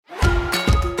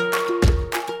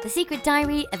Secret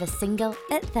Diary of a Single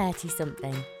at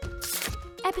 30-something.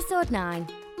 Episode 9.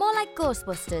 More like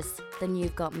Ghostbusters than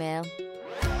You've Got Mail.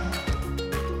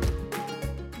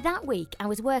 That week, I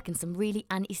was working some really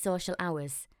antisocial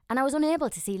hours, and I was unable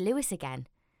to see Lewis again.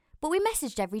 But we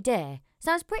messaged every day,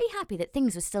 so I was pretty happy that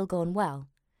things were still going well.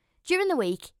 During the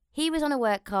week, he was on a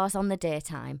work course on the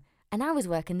daytime, and I was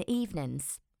working the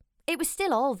evenings. It was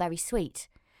still all very sweet.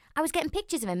 I was getting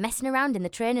pictures of him messing around in the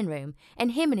training room,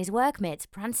 and him and his workmates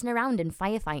prancing around in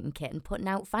firefighting kit and putting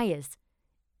out fires.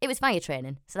 It was fire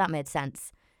training, so that made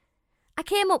sense. I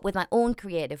came up with my own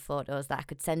creative photos that I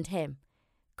could send him.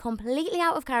 Completely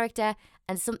out of character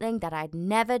and something that I'd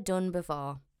never done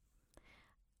before.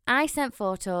 I sent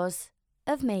photos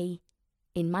of me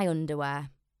in my underwear.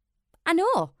 I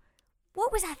know.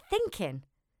 What was I thinking?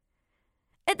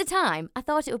 At the time, I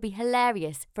thought it would be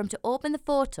hilarious for him to open the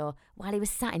photo while he was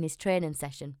sat in his training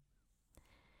session.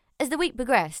 As the week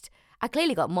progressed, I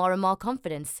clearly got more and more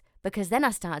confidence because then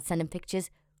I started sending pictures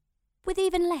with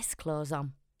even less clothes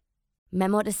on.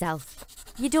 Memo to self.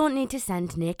 You don't need to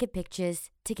send naked pictures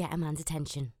to get a man's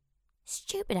attention.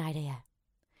 Stupid idea.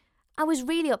 I was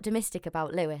really optimistic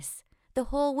about Lewis. The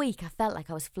whole week I felt like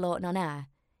I was floating on air.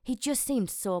 He just seemed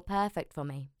so perfect for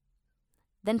me.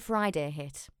 Then Friday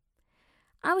hit.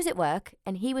 I was at work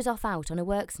and he was off out on a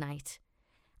works night.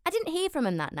 I didn't hear from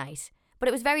him that night, but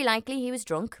it was very likely he was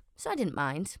drunk, so I didn't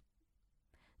mind.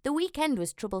 The weekend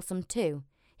was troublesome too.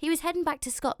 He was heading back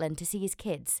to Scotland to see his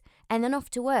kids and then off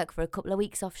to work for a couple of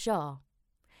weeks offshore.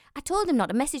 I told him not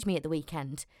to message me at the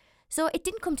weekend, so it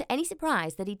didn't come to any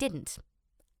surprise that he didn't.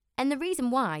 And the reason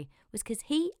why was because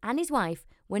he and his wife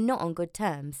were not on good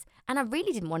terms, and I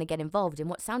really didn't want to get involved in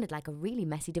what sounded like a really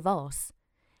messy divorce.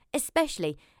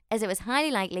 Especially as it was highly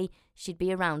likely she'd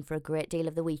be around for a great deal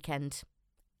of the weekend.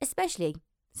 Especially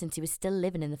since he was still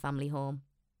living in the family home.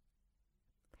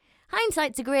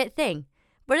 Hindsight's a great thing,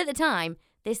 but at the time,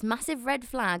 this massive red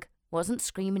flag wasn't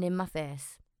screaming in my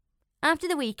face. After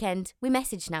the weekend, we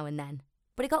messaged now and then,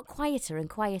 but it got quieter and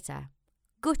quieter.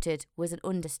 Gutted was an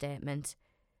understatement.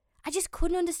 I just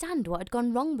couldn't understand what had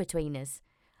gone wrong between us.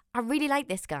 I really liked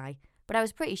this guy, but I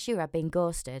was pretty sure I'd been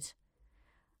ghosted.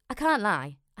 I can't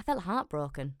lie, I felt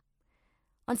heartbroken.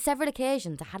 On several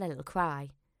occasions, I had a little cry.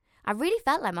 I really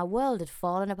felt like my world had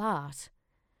fallen apart.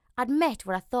 I'd met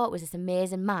what I thought was this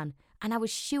amazing man, and I was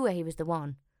sure he was the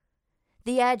one.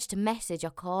 The urge to message or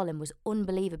call him was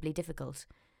unbelievably difficult.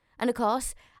 And of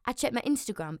course, I checked my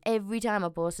Instagram every time I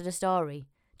posted a story,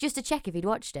 just to check if he'd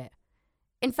watched it.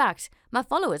 In fact, my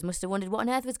followers must have wondered what on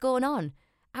earth was going on.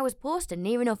 I was posting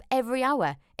near enough every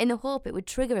hour in the hope it would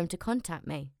trigger him to contact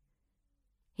me.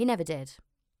 He never did.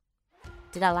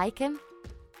 Did I like him?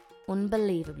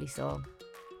 Unbelievably so.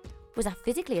 Was I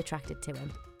physically attracted to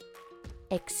him?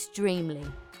 Extremely.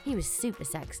 He was super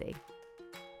sexy.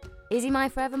 Is he my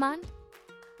forever man?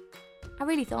 I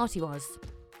really thought he was.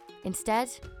 Instead,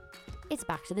 it's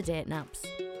back to the date naps.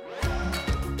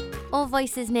 All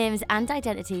voices, names and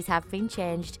identities have been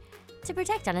changed to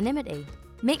protect anonymity.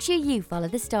 Make sure you follow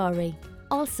the story.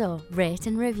 Also, rate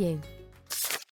and review.